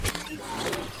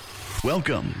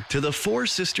Welcome to the Four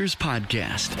Sisters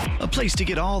Podcast, a place to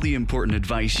get all the important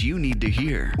advice you need to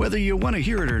hear, whether you want to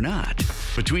hear it or not.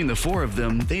 Between the four of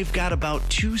them, they've got about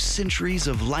 2 centuries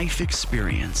of life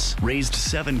experience, raised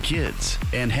 7 kids,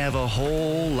 and have a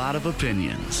whole lot of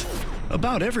opinions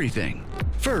about everything.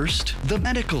 First, the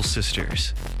medical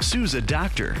sisters. Sue's a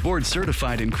doctor, board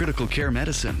certified in critical care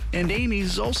medicine, and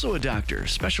Amy's also a doctor,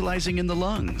 specializing in the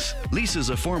lungs. Lisa's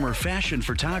a former fashion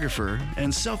photographer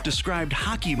and self-described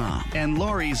hockey mom, and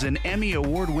Laurie's an Emmy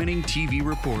award-winning TV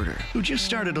reporter who just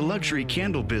started a luxury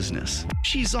candle business.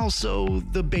 She's also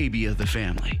the baby of the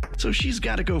family, so she's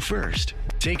got to go first.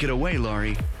 Take it away,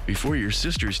 Laurie, before your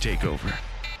sisters take over.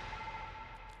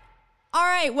 All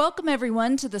right, welcome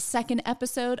everyone to the second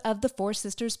episode of the Four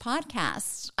Sisters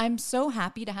Podcast. I'm so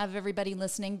happy to have everybody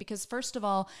listening because first of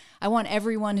all, I want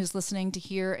everyone who's listening to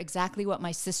hear exactly what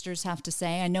my sisters have to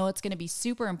say. I know it's going to be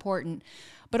super important,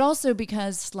 but also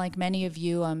because like many of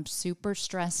you, I'm super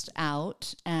stressed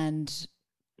out and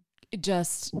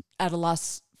just at a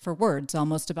loss for words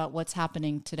almost about what's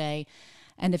happening today.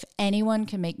 And if anyone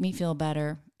can make me feel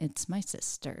better, it's my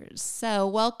sisters. So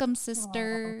welcome,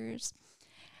 sisters. Aww.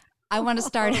 I want to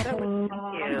start.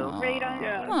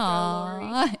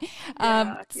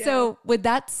 So with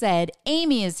that said,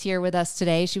 Amy is here with us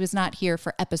today. She was not here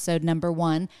for episode number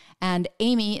 1. And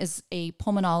Amy is a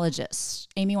pulmonologist.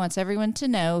 Amy wants everyone to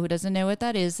know, who doesn't know what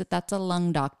that is, that that's a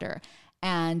lung doctor.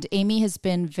 And Amy has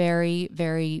been very,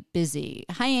 very busy.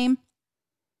 Hi, Amy.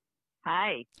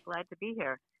 Hi. Glad to be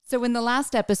here. So in the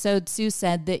last episode, Sue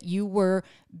said that you were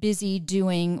busy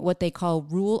doing what they call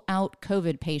rule out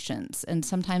COVID patients. And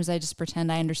sometimes I just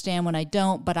pretend I understand when I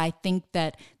don't, but I think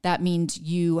that that means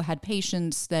you had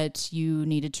patients that you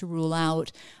needed to rule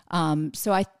out.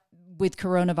 With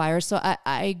coronavirus. So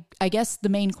I guess the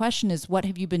main question is, what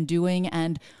have you been doing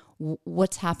and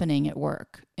what's happening at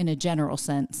work in a general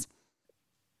sense?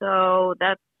 So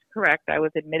that's correct. I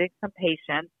was admitting some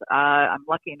patients. I'm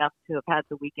lucky enough to have had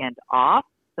the weekend off.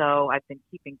 So I've been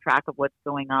keeping track of what's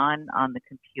going on the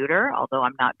computer, although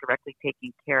I'm not directly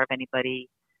taking care of anybody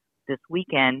this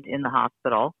weekend in the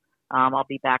hospital. I'll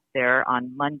be back there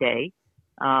on Monday.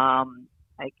 I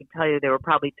can tell you there were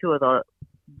probably 2 of the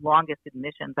longest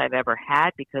admissions I've ever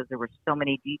had because there were so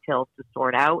many details to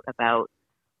sort out about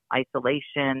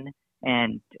isolation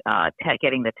and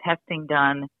getting the testing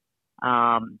done.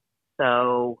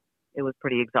 So it was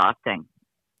pretty exhausting.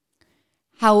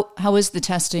 How is the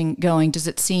testing going? Does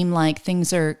it seem like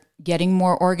things are getting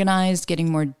more organized,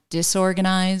 getting more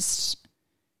disorganized?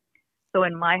 So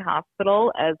in my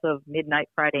hospital, as of midnight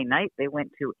Friday night, they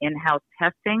went to in-house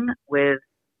testing with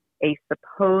a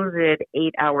supposed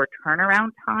 8-hour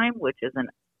turnaround time, which is an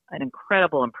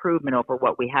incredible improvement over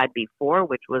what we had before,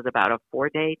 which was about a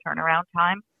 4-day turnaround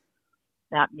time.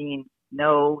 That means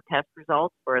no test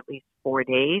results for at least 4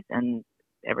 days, and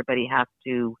everybody has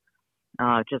to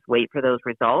just wait for those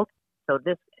results. So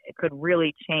this could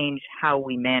really change how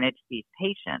we manage these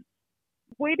patients.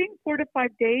 Waiting 4 to 5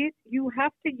 days, you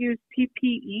have to use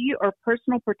PPE or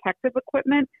personal protective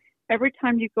equipment every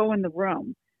time you go in the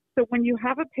room. So when you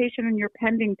have a patient and you're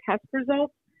pending test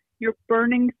results, you're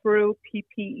burning through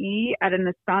PPE at an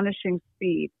astonishing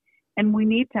speed. And we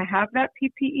need to have that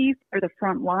PPE for the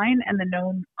front line and the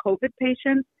known COVID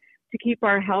patients to keep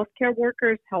our healthcare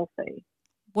workers healthy.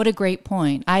 What a great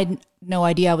point. I had no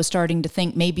idea. I was starting to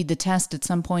think maybe the test at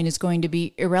some point is going to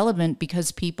be irrelevant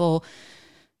because people,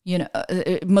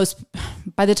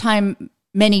 by the time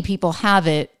many people have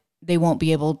it, they won't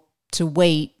be able to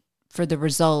wait for the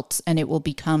results and it will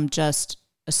become just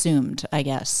assumed, I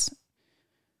guess.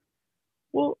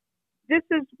 Well, this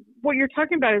is what you're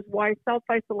talking about is why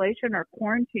self-isolation or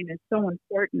quarantine is so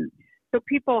important. So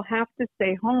people have to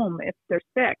stay home if they're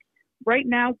sick. Right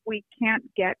now, we can't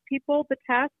get people the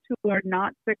test who are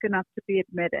not sick enough to be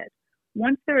admitted.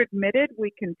 Once they're admitted,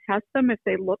 we can test them if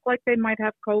they look like they might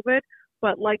have COVID.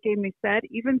 But like Amy said,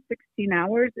 even 16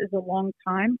 hours is a long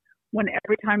time when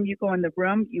every time you go in the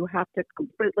room, you have to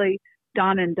completely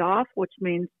don and doff, which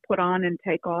means put on and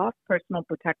take off personal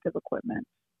protective equipment.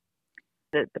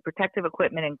 The protective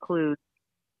equipment includes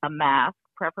a mask,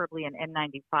 preferably an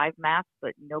N95 mask,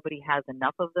 but nobody has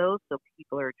enough of those, so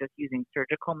people are just using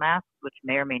surgical masks, which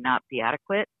may or may not be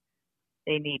adequate.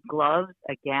 They need gloves,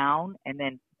 a gown, and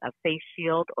then a face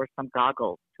shield or some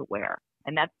goggles to wear.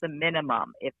 And that's the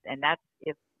minimum. If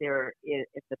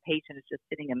the patient is just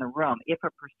sitting in the room. If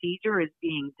a procedure is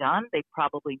being done, they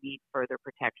probably need further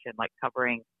protection, like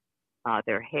covering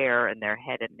their hair and their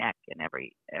head and neck and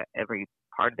every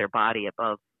part of their body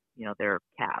above their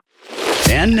cats.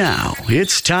 And now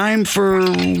it's time for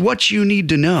what you need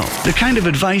to know. The kind of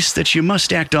advice that you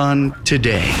must act on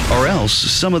today, or else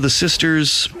some of the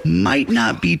sisters might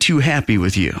not be too happy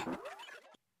with you.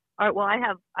 All right. Well, I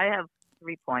have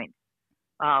 3 points.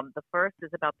 The first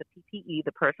is about the PPE,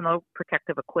 the personal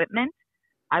protective equipment.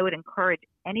 I would encourage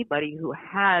anybody who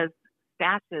has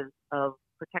stashes of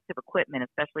protective equipment,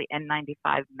 especially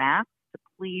N95 masks, to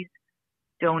please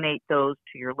donate those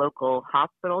to your local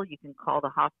hospital. You can call the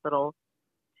hospital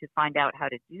to find out how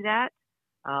to do that,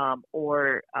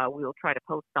 or we will try to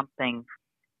post something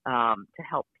to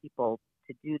help people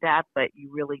to do that. But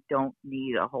you really don't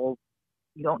need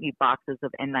you don't need boxes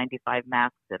of N95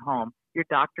 masks at home. Your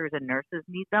doctors and nurses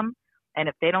need them, and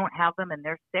if they don't have them and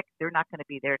they're sick, they're not going to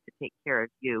be there to take care of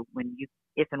you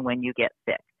if and when you get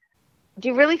sick. Do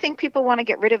you really think people want to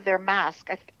get rid of their mask?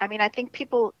 I mean, I think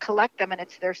people collect them and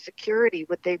it's their security.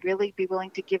 Would they really be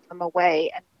willing to give them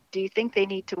away? And do you think they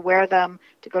need to wear them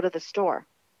to go to the store?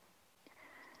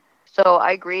 So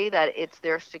I agree that it's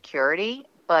their security,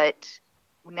 but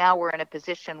now we're in a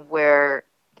position where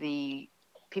the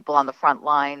people on the front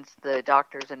lines, the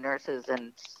doctors and nurses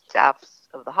and staffs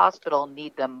of the hospital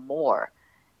need them more.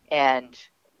 And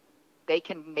they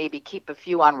can maybe keep a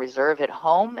few on reserve at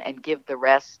home and give the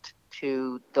rest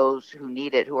to those who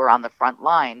need it, who are on the front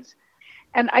lines.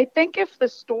 And I think if the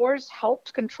stores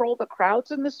helped control the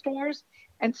crowds in the stores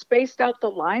and spaced out the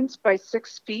lines by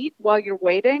 6 feet while you're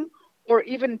waiting, or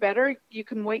even better, you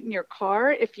can wait in your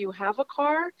car if you have a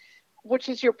car, which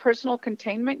is your personal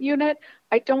containment unit,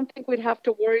 I don't think we'd have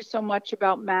to worry so much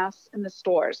about masks in the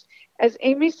stores. As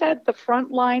Amy said, the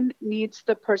front line needs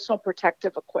the personal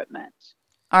protective equipment.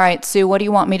 All right, Sue, what do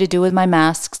you want me to do with my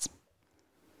masks?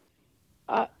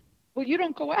 Well, you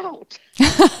don't go out.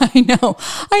 I know.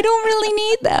 I don't really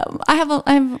need them. I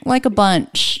have like a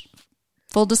bunch.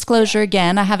 Full disclosure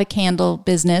again, I have a candle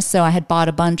business, so I had bought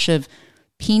a bunch of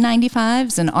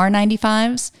P95s and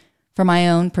R95s for my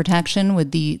own protection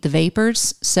with the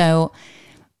vapors. So,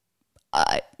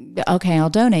 okay, I'll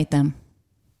donate them.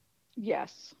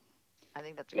 Yes. I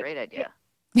think that's a great idea.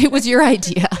 It was your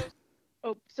idea.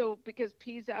 Oh, so because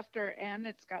P's after N,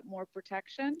 it's got more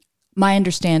protection? My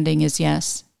understanding is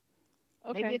yes.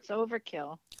 Okay. Maybe it's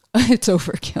overkill. It's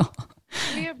overkill.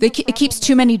 It keeps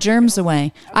too many germs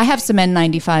away. Okay. I have some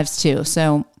N95s too,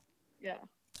 so yeah,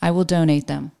 I will donate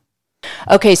them.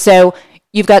 Okay, so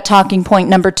you've got talking point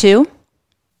number 2.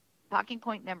 Talking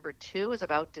point number 2 is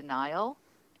about denial.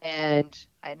 And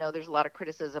I know there's a lot of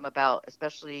criticism about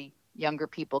especially younger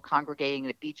people congregating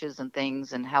at beaches and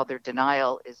things and how their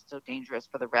denial is so dangerous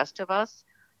for the rest of us.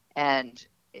 And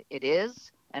it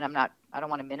is, and I don't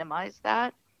want to minimize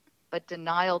that. But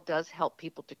denial does help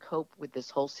people to cope with this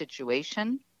whole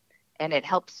situation. And it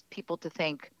helps people to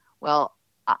think, well,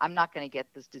 I'm not going to get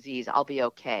this disease. I'll be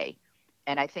okay.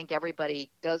 And I think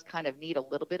everybody does kind of need a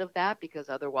little bit of that because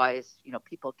otherwise,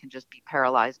 people can just be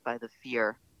paralyzed by the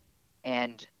fear.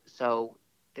 And so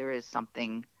there is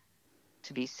something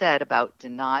to be said about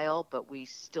denial, but we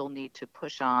still need to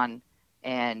push on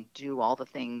and do all the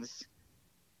things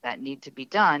that need to be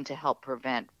done to help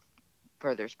prevent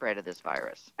further spread of this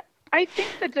virus. I think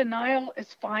the denial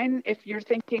is fine if you're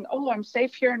thinking, oh, I'm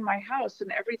safe here in my house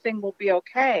and everything will be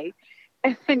okay.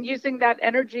 And then using that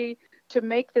energy to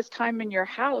make this time in your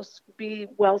house be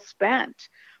well spent.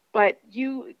 But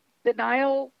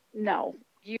denial, no.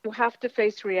 You have to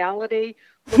face reality.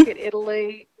 Look at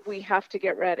Italy. We have to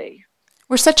get ready.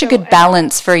 We're such a good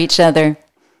balance for each other.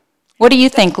 What do you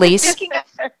think, Lise?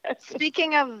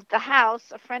 Speaking of the house,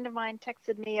 a friend of mine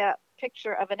texted me a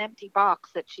picture of an empty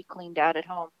box that she cleaned out at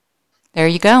home. There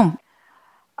you go.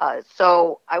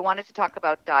 So I wanted to talk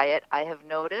about diet. I have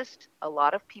noticed a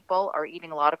lot of people are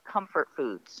eating a lot of comfort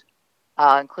foods,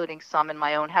 including some in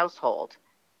my own household.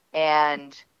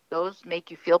 And those make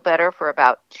you feel better for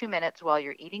about 2 minutes while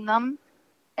you're eating them.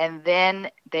 And then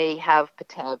they have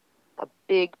a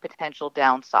big potential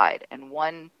downside. And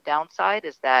one downside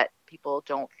is that people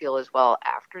don't feel as well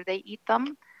after they eat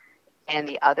them. And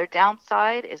the other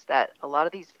downside is that a lot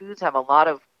of these foods have a lot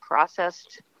of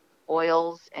processed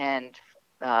oils and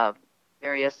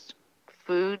various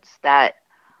foods that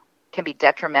can be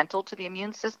detrimental to the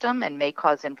immune system and may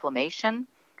cause inflammation.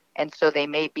 And so they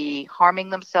may be harming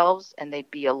themselves, and they'd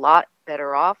be a lot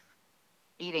better off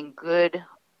eating good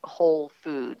whole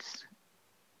foods.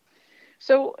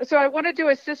 So I want to do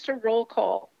a sister roll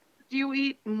call. Do you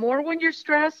eat more when you're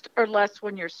stressed or less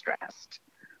when you're stressed?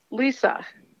 Lisa.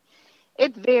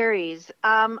 It varies.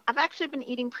 I've actually been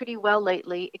eating pretty well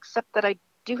lately, except that I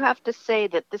do have to say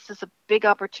that this is a big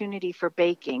opportunity for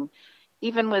baking.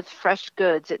 Even with fresh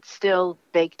goods, it's still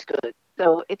baked good.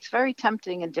 So it's very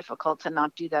tempting and difficult to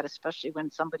not do that, especially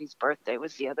when somebody's birthday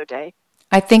was the other day.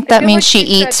 I think I that feel means like she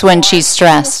you eats said when more. she's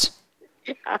stressed.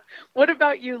 Yeah. What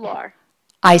about you, Laura?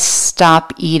 I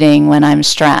stop eating when I'm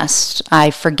stressed.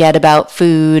 I forget about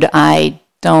food. I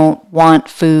don't want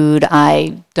food.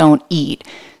 I don't eat.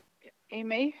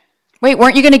 Amy? Wait,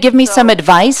 weren't you going to give me some So-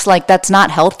 advice like that's not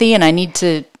healthy and I need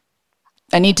to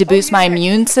boost my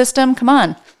immune system? Come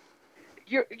on.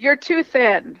 You're too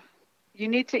thin. You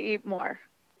need to eat more.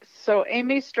 So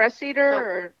Amy, stress eater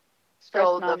or stress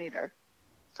non-eater?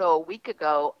 So a week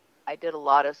ago, I did a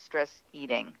lot of stress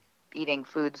eating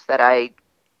foods that I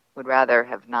would rather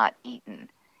have not eaten.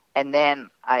 And then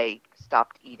I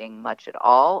stopped eating much at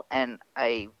all, and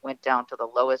I went down to the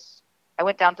lowest. I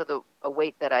went down to a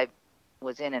weight that I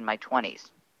was in my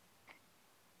 20s.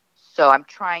 So I'm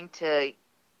trying to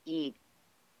eat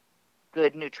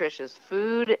good, nutritious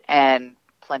food and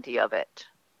plenty of it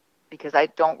because I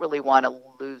don't really want to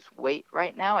lose weight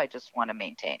right now. I just want to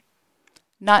maintain.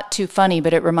 Not too funny,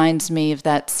 but it reminds me of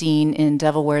that scene in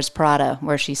Devil Wears Prada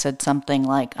where she said something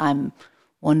like, I'm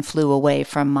one flew away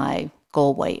from my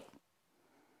goal weight.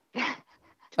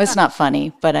 It's not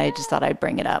funny, but I just thought I'd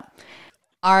bring it up.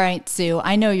 All right, Sue,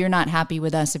 I know you're not happy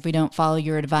with us if we don't follow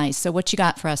your advice. So what you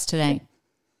got for us today?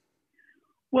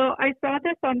 Well, I saw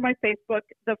this on my Facebook.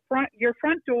 Your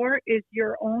front door is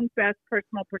your own best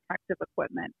personal protective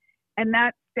equipment, and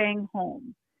that's staying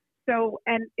home. So,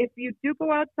 and if you do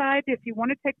go outside, if you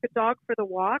want to take the dog for the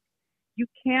walk, you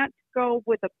can't go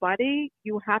with a buddy.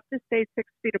 You have to stay 6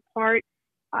 feet apart.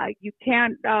 You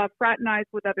can't fraternize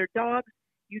with other dogs.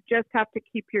 You just have to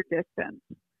keep your distance.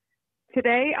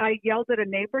 Today, I yelled at a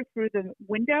neighbor through the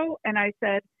window, and I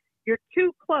said, "You're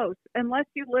too close unless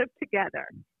you live together."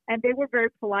 And they were very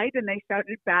polite, and they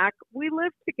shouted back, "We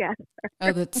live together."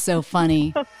 Oh, that's so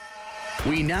funny.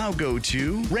 We now go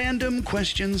to random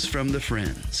questions from the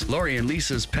friends. Lori and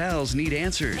Lisa's pals need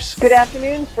answers. Good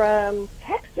afternoon from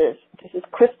Texas. This is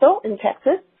Crystal in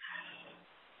Texas.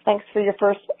 Thanks for your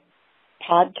first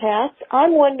podcast.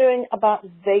 I'm wondering about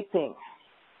vaping.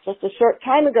 Just a short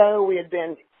time ago, we had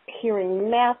been hearing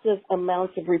massive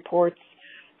amounts of reports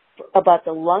about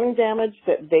the lung damage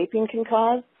that vaping can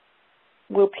cause.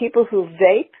 Will people who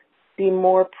vape be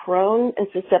more prone and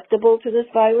susceptible to this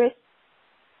virus?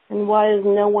 And why has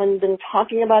no one been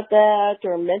talking about that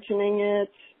or mentioning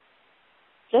it?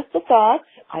 Just a thought.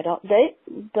 I don't vape,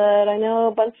 but I know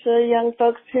a bunch of young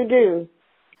folks who do.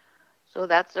 So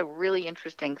that's a really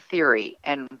interesting theory.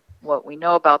 And what we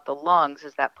know about the lungs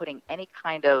is that putting any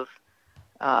kind of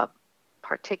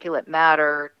particulate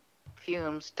matter,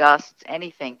 fumes, dusts,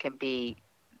 anything can be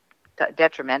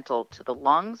detrimental to the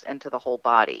lungs and to the whole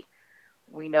body.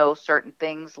 We know certain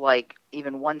things like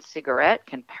even one cigarette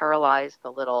can paralyze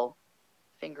the little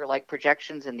finger-like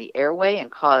projections in the airway and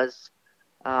cause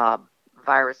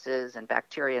viruses and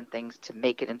bacteria and things to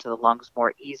make it into the lungs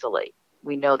more easily.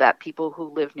 We know that people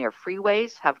who live near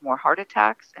freeways have more heart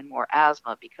attacks and more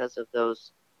asthma because of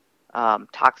those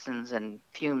toxins and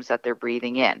fumes that they're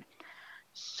breathing in.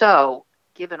 So,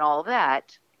 given all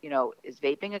that, is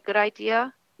vaping a good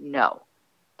idea? No.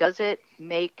 Does it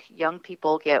make young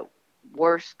people get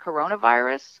worse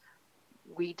coronavirus?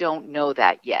 We don't know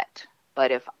that yet.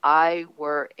 But if I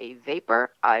were a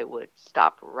vapor, I would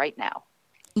stop right now.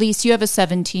 Lise, you have a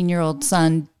 17-year-old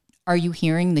son. Are you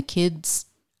hearing the kids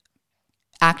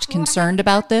act concerned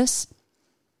about this?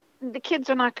 The kids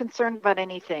are not concerned about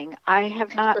anything. I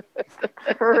have not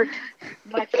heard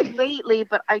much lately,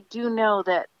 but I do know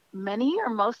that many or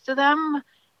most of them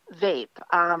vape.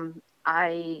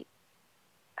 I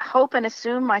hope and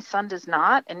assume my son does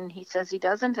not, and he says he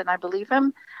doesn't, and I believe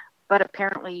him, but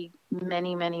apparently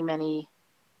many, many, many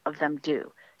of them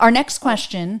do. Our next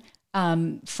question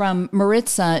from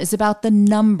Maritza is about the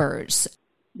numbers.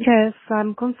 Yes,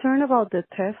 I'm concerned about the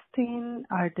testing.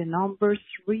 Are the numbers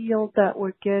real that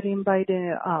we're getting by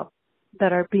the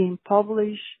that are being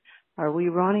published? Are we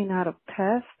running out of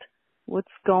tests?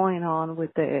 What's going on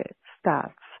with the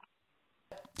stats?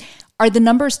 Are the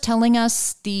numbers telling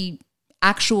us the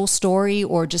actual story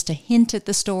or just a hint at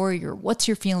the story, or what's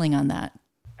your feeling on that?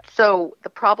 So the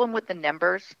problem with the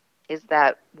numbers is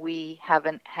that we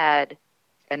haven't had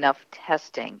enough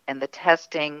testing, and the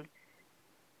testing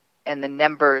and the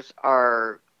numbers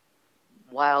are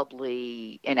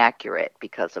wildly inaccurate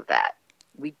because of that.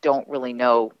 We don't really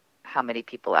know how many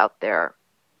people out there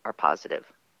are positive.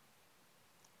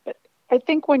 I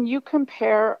think when you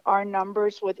compare our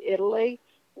numbers with Italy,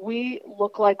 we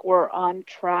look like we're on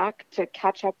track to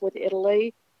catch up with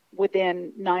Italy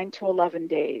within 9 to 11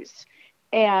 days.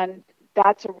 And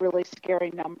that's a really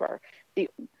scary number.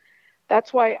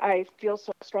 That's why I feel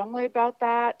so strongly about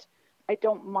that. I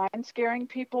don't mind scaring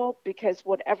people because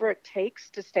whatever it takes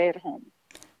to stay at home.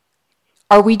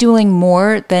 Are we doing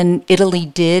more than Italy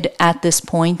did at this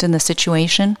point in the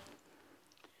situation?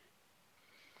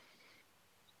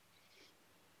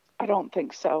 I don't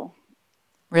think so.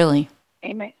 Really?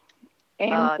 Amy,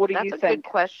 what do you think? That's a good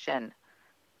question.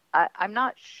 I'm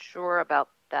not sure about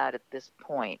that at this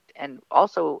point. And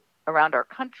also around our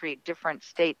country, different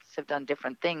states have done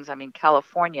different things. I mean,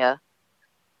 California,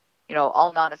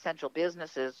 all non-essential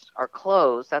businesses are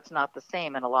closed. That's not the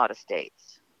same in a lot of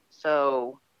states.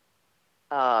 So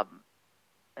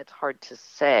it's hard to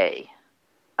say.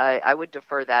 I would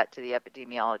defer that to the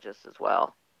epidemiologists as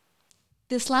well.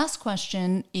 This last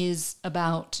question is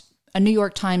about a New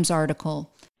York Times article.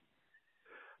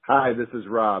 Hi, this is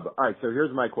Rob. All right, so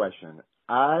here's my question.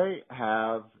 I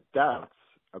have doubts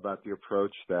about the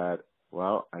approach that,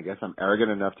 well, I guess I'm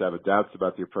arrogant enough to have doubts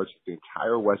about the approach that the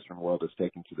entire Western world has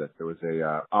taken to this. There was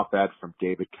a op-ed from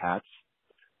David Katz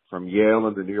from Yale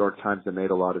and the New York Times that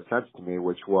made a lot of sense to me,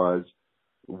 which was,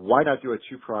 why not do a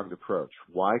two-pronged approach?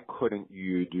 Why couldn't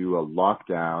you do a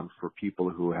lockdown for people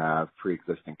who have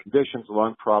pre-existing conditions,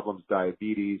 lung problems,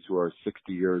 diabetes, who are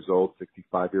 60 years old,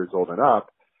 65 years old and up,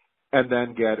 and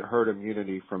then get herd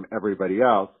immunity from everybody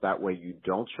else? That way you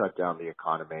don't shut down the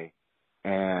economy,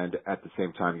 and at the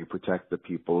same time you protect the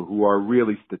people who are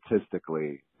really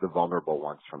statistically the vulnerable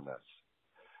ones from this.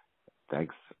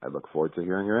 Thanks. I look forward to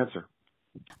hearing your answer.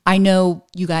 I know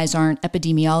you guys aren't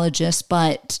epidemiologists,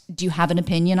 but do you have an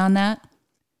opinion on that?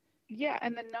 Yeah,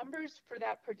 and the numbers for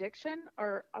that prediction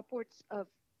are upwards of,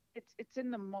 it's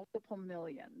in the multiple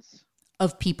millions.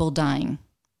 Of people dying,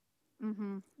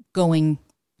 going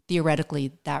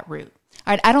theoretically that route.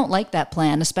 All right, I don't like that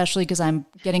plan, especially because I'm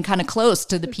getting kind of close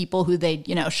to the people who they,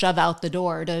 shove out the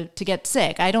door to get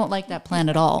sick. I don't like that plan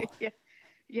at all.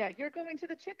 Yeah, you're going to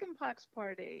the chickenpox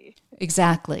party.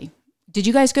 Exactly. Did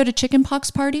you guys go to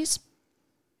chickenpox parties?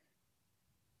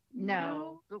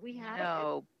 No, but we had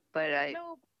no, but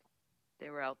they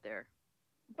were out there.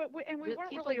 But we weren't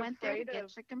people really went there to afraid get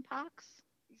of chickenpox.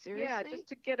 Seriously? Yeah, just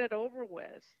to get it over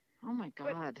with. Oh my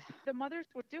God. But the mothers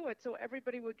would do it so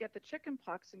everybody would get the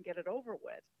chickenpox and get it over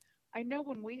with. I know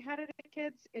when we had it as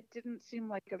kids, it didn't seem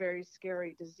like a very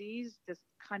scary disease, just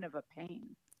kind of a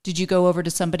pain. Did you go over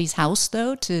to somebody's house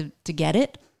though to get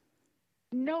it?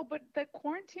 No, but the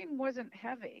quarantine wasn't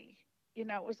heavy. It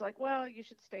was like, well, you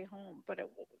should stay home. But,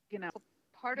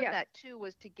 part of that, too,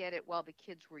 was to get it while the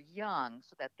kids were young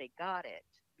so that they got it.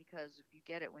 Because if you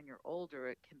get it when you're older,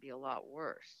 it can be a lot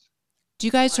worse. Do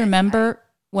you guys remember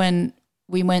when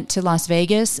we went to Las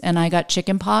Vegas and I got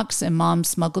chickenpox and Mom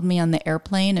smuggled me on the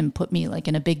airplane and put me like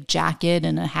in a big jacket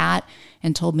and a hat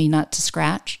and told me not to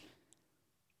scratch?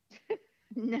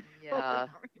 No. Yeah. I don't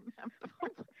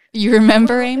remember. You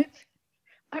remember, Aim?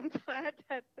 I'm glad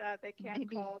that they can't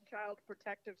call Child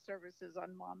Protective Services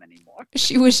on Mom anymore.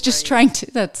 She was just trying to,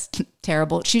 that's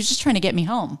terrible. She was just trying to get me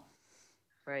home.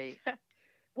 Right.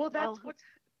 Well, that's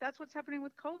what's happening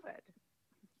with COVID.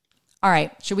 All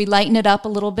right. Should we lighten it up a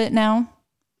little bit now?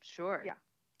 Sure. Yeah.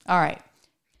 All right.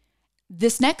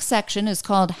 This next section is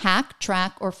called Hack,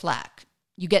 Track, or Flack.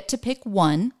 You get to pick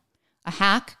one. A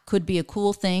hack could be a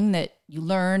cool thing that you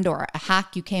learned or a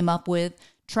hack you came up with.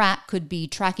 Track could be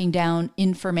tracking down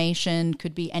information,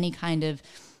 could be any kind of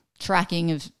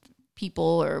tracking of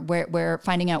people or where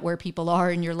finding out where people are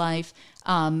in your life.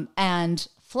 And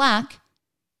flack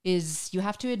is you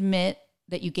have to admit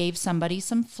that you gave somebody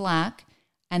some flack,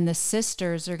 and the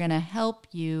sisters are going to help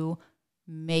you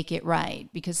make it right.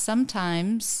 Because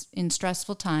sometimes in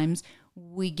stressful times,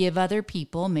 we give other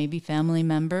people, maybe family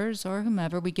members or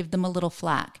whomever, we give them a little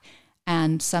flack.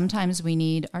 And sometimes we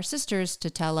need our sisters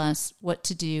to tell us what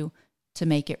to do to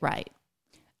make it right.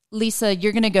 Lisa,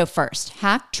 you're going to go first.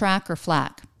 Hack, track, or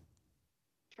flack?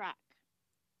 Track.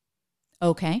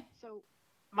 Okay. So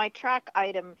my track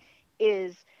item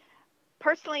is,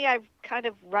 personally, I've kind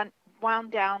of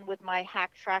wound down with my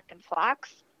hack, track, and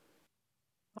flacks.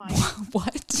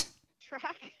 What?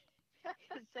 Track? What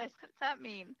does that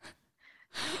mean?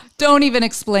 Don't even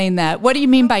explain that. What do you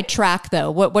mean by track,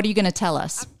 though? What are you going to tell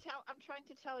us? I'm trying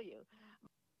to tell you.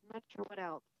 I'm not sure what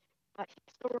else.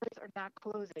 Stores are not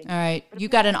closing. All right. You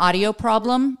got an audio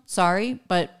problem? Sorry,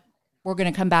 but we're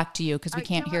going to come back to you because we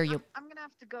can't hear you. I'm going to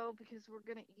have to go because we're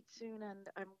going to eat soon. And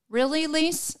I'm Really,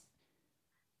 Lise?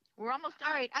 We're almost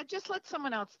all right. I just let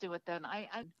someone else do it then. I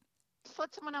just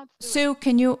let someone else do it. Sue,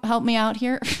 can you help me out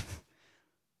here?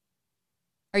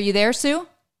 Are you there, Sue?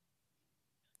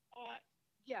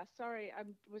 Yeah, sorry. I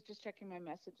was just checking my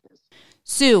messages.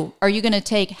 Sue, are you going to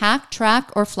take hack,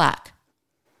 track, or flack?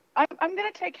 I'm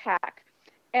going to take hack.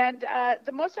 And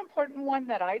the most important one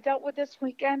that I dealt with this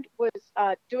weekend was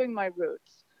doing my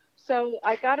roots. So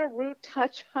I got a root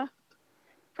touch-up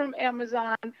from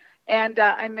Amazon, and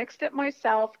I mixed it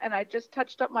myself, and I just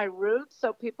touched up my roots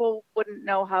so people wouldn't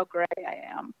know how gray I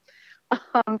am.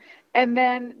 And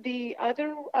then the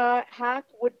other hack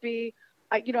would be,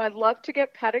 I'd love to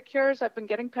get pedicures. I've been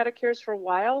getting pedicures for a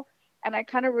while, and I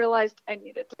kind of realized I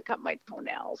needed to cut my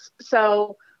toenails.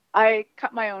 So I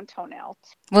cut my own toenails.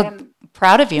 Well, and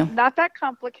proud of you. Not that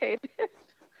complicated,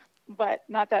 but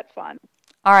not that fun.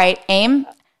 All right, aim,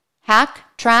 hack,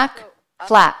 track,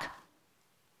 flack.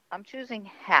 I'm choosing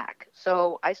hack.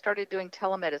 So I started doing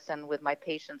telemedicine with my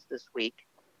patients this week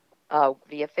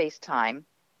via FaceTime.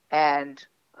 And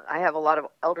I have a lot of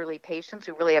elderly patients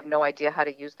who really have no idea how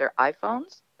to use their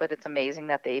iPhones, but it's amazing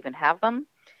that they even have them.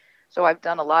 So I've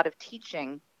done a lot of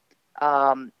teaching,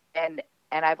 and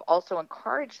I've also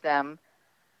encouraged them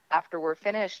after we're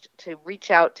finished to reach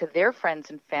out to their friends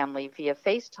and family via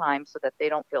FaceTime so that they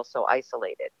don't feel so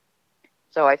isolated.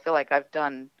 So I feel like I've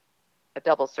done a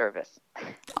double service.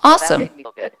 Awesome. So that made me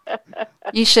feel good.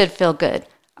 You should feel good.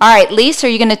 All right, Lise, are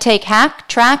you going to take hack,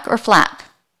 track, or flack?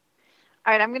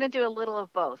 All right, I'm going to do a little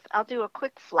of both. I'll do a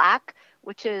quick flack,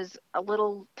 which is a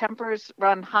little tempers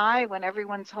run high when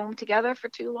everyone's home together for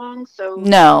too long. So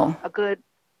No. a good.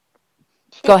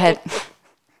 Go ahead.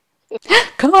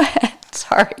 Go ahead.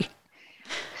 Sorry.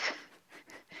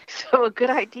 So a good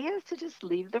idea is to just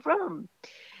leave the room.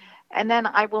 And then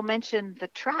I will mention the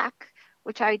track,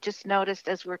 which I just noticed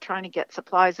as we're trying to get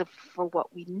supplies for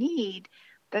what we need,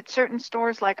 that certain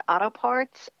stores like auto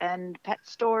parts and pet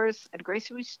stores and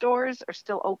grocery stores are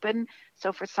still open.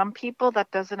 So for some people,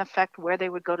 that doesn't affect where they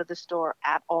would go to the store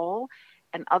at all.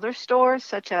 And other stores,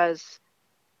 such as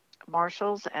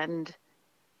Marshall's and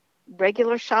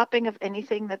regular shopping of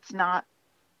anything that's not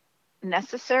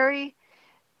necessary,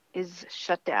 is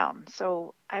shut down.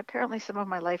 So apparently some of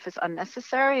my life is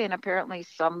unnecessary, and apparently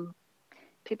some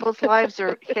people's lives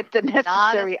are hit the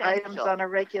necessary items on a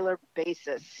regular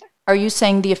basis. Are you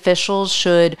saying the officials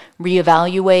should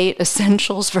reevaluate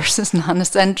essentials versus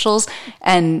non-essentials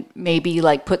and maybe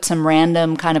like put some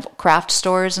random kind of craft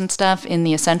stores and stuff in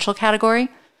the essential category?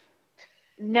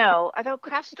 No, although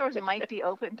craft stores might be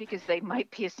open because they might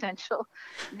be essential.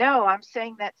 No, I'm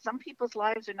saying that some people's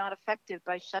lives are not affected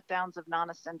by shutdowns of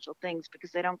non-essential things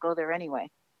because they don't go there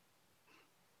anyway.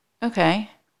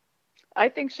 Okay. I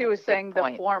think she was saying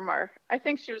the former.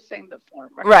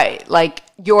 Right. Like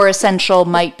your essential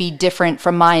might be different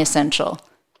from my essential.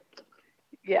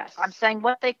 Yes. I'm saying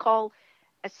what they call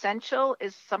essential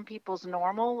is some people's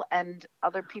normal and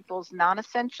other people's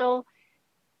non-essential.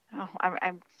 Oh,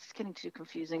 I'm it's getting too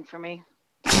confusing for me.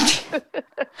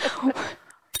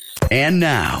 And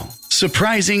now,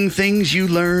 surprising things you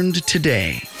learned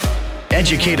today.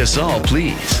 Educate us all,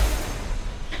 please.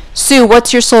 Sue,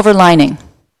 what's your silver lining?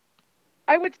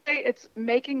 I would say it's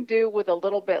making do with a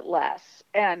little bit less,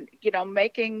 and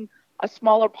making a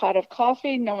smaller pot of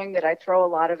coffee, knowing that I throw a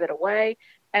lot of it away,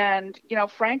 and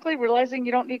frankly realizing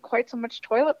you don't need quite so much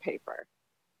toilet paper.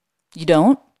 You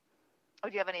don't? Oh,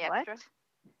 do you have any extra?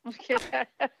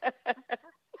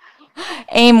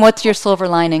 Aim, what's your silver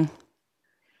lining?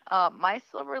 My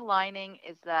silver lining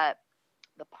is that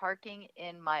the parking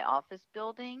in my office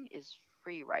building is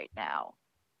free right now,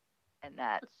 and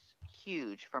that's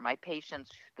huge for my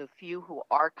patients, the few who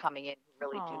are coming in who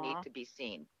really do need to be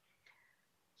seen.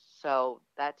 So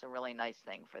that's a really nice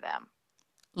thing for them.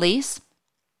 Lise?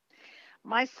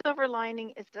 My silver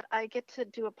lining is that I get to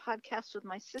do a podcast with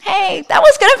my sister. Hey, that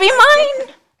was going to be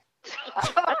mine.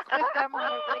 With them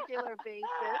on a regular basis.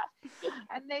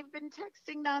 And they've been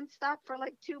texting nonstop for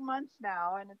like 2 months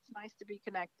now, and it's nice to be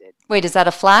connected. Wait, is that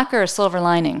a flack or a silver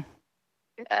lining?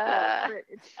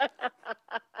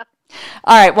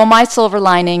 All right. Well, my silver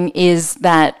lining is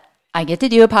that I get to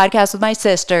do a podcast with my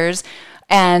sisters,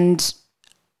 and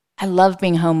I love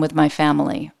being home with my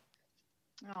family.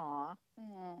 Aw.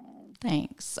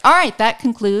 Thanks. All right. That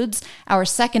concludes our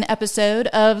second episode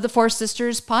of the Four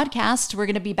Sisters podcast. We're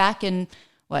going to be back in,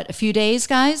 a few days,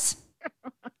 guys?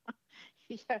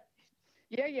 Yeah.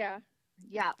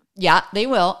 Yeah, they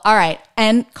will. All right.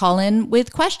 And call in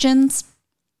with questions.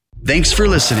 Thanks for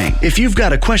listening. If you've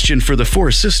got a question for the Four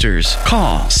Sisters,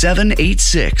 call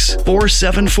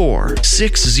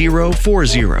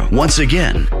 786-474-6040. Once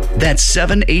again, that's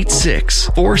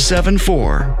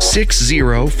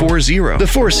 786-474-6040. The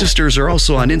Four Sisters are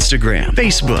also on Instagram,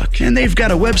 Facebook, and they've got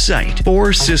a website,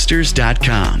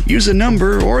 foursisters.com. Use a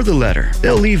number or the letter.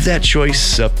 They'll leave that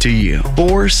choice up to you.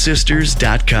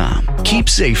 foursisters.com. Keep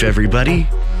safe, everybody.